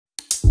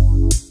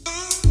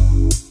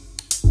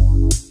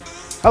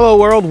Hello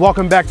world,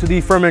 welcome back to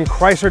the Ferman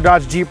Chrysler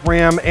Dodge Jeep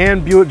Ram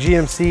and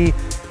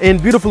Buick-GMC in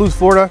beautiful Luz,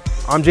 Florida.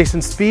 I'm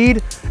Jason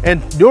Speed,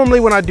 and normally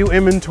when I do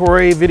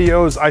inventory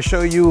videos, I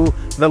show you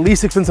the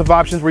least expensive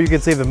options where you can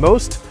save the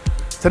most.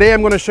 Today I'm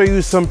going to show you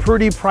some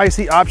pretty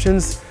pricey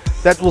options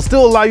that will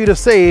still allow you to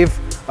save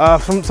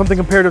something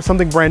compared to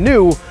something brand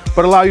new,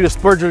 but allow you to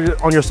splurge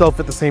on yourself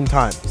at the same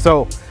time.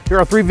 So here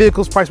are three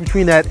vehicles priced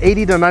between that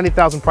 $80,000 to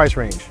 $90,000 price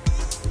range.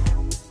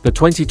 The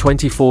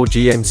 2024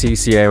 GMC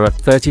Sierra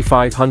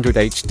 3500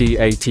 HD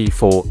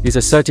AT4 is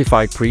a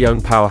certified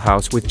pre-owned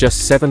powerhouse with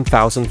just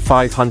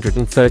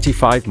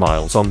 7,535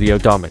 miles on the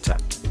odometer.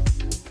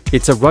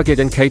 It's a rugged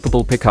and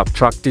capable pickup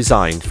truck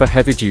designed for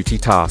heavy-duty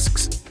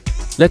tasks.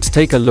 Let's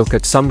take a look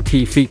at some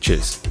key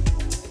features.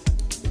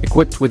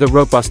 Equipped with a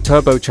robust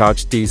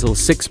turbocharged diesel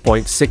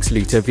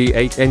 6.6-liter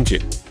V8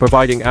 engine,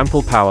 providing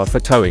ample power for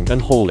towing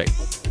and hauling.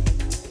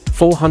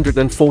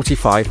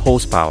 445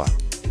 horsepower.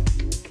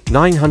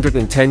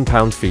 910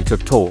 pound-feet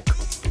of torque.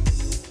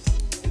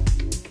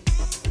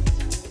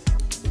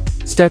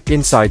 Step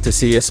inside to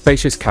see a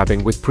spacious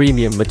cabin with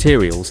premium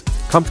materials,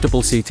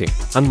 comfortable seating,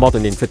 and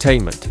modern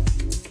infotainment.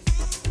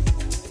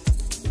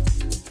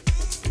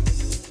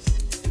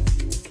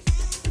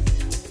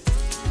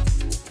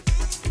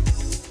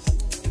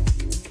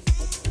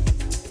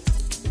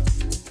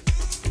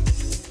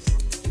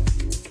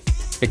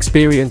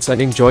 Experience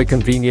and enjoy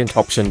convenient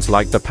options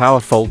like the power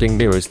folding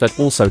mirrors that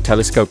also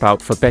telescope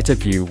out for better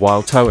view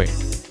while towing.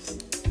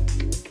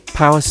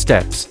 Power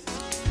steps,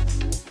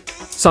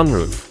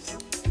 sunroof,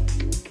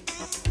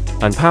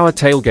 and power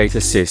tailgate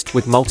assist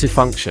with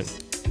multifunction.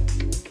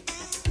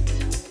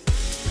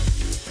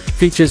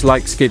 Features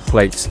like skid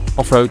plates,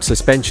 off-road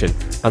suspension,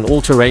 and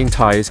all-terrain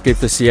tires give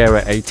the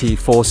Sierra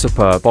AT4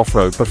 superb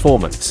off-road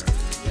performance.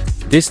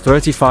 This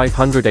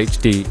 3500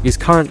 HD is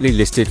currently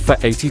listed for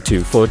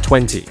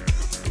 $82,420.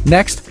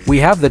 Next, we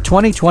have the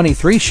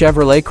 2023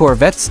 Chevrolet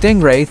Corvette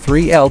Stingray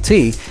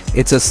 3LT.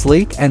 It's a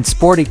sleek and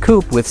sporty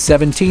coupe with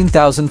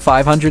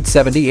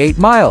 17,578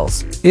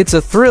 miles. It's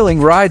a thrilling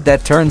ride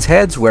that turns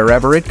heads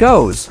wherever it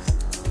goes.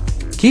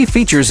 Key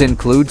features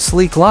include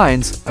sleek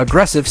lines,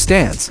 aggressive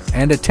stance,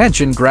 and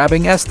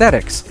attention-grabbing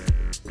aesthetics.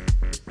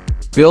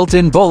 Built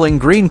in Bowling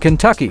Green,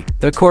 Kentucky,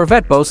 the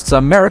Corvette boasts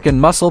American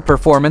muscle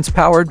performance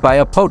powered by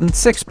a potent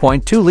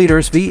 6.2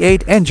 liters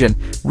V8 engine,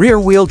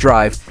 rear-wheel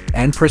drive,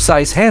 and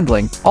precise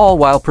handling, all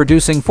while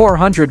producing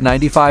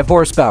 495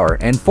 horsepower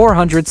and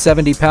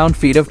 470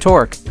 pound-feet of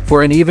torque.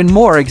 For an even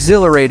more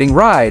exhilarating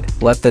ride,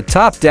 let the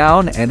top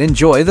down and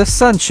enjoy the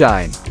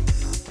sunshine.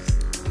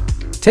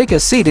 Take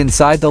a seat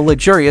inside the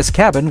luxurious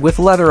cabin with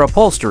leather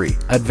upholstery,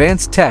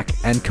 advanced tech,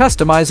 and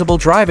customizable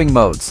driving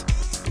modes.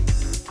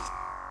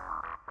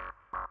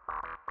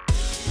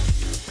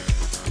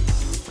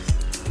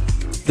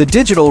 The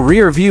digital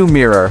rear-view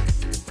mirror,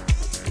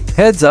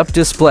 heads-up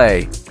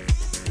display,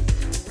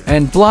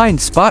 and blind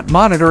spot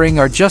monitoring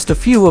are just a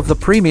few of the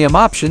premium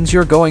options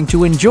you're going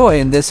to enjoy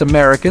in this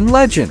American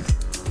legend.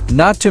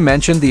 Not to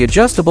mention the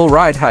adjustable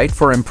ride height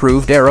for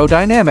improved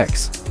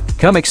aerodynamics.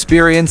 Come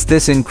experience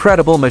this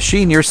incredible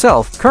machine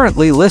yourself,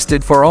 currently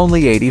listed for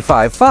only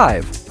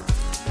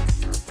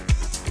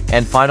 $85,500.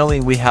 And finally,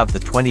 we have the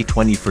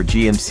 2024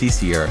 GMC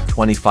Sierra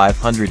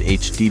 2500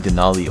 HD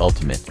Denali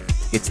Ultimate.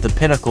 It's the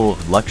pinnacle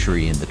of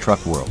luxury in the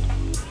truck world.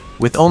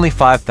 With only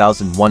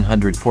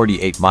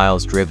 5,148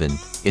 miles driven,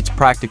 it's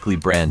practically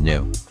brand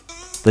new.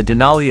 The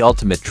Denali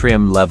Ultimate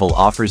trim level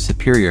offers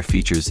superior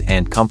features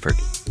and comfort.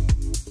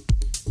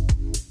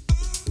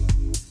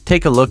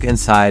 Take a look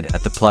inside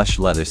at the plush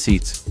leather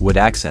seats, wood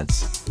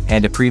accents,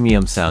 and a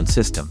premium sound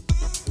system.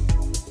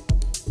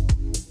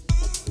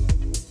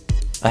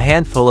 A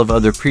handful of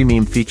other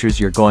premium features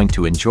you're going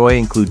to enjoy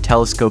include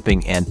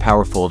telescoping and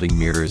power folding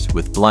mirrors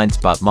with blind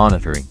spot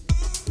monitoring,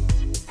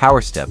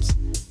 power steps,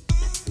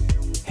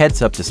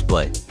 heads-up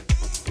display,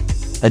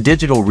 a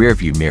digital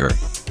rear-view mirror,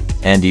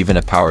 and even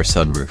a power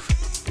sunroof.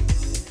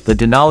 The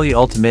Denali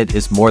Ultimate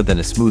is more than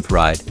a smooth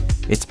ride.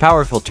 Its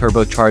powerful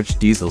turbocharged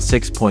diesel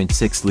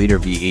 6.6-liter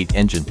V8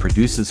 engine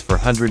produces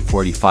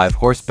 445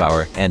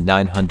 horsepower and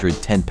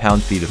 910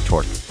 pound-feet of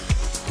torque.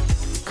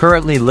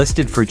 Currently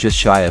listed for just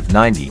shy of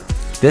 $90,000,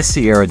 this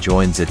Sierra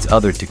joins its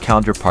other two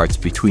counterparts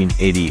between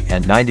 $80,000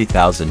 and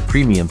 $90,000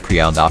 premium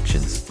pre-owned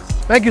options.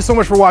 Thank you so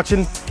much for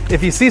watching.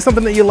 If you see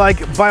something that you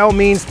like, by all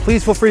means,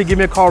 please feel free to give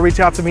me a call,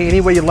 reach out to me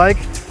any way you like,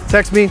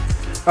 text me.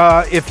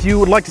 If you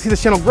would like to see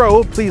this channel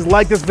grow, please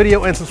like this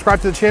video and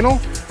subscribe to the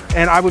channel,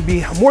 and I would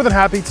be more than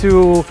happy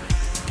to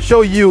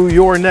show you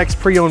your next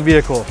pre-owned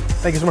vehicle.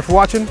 Thank you so much for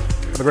watching.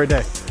 Have a great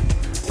day.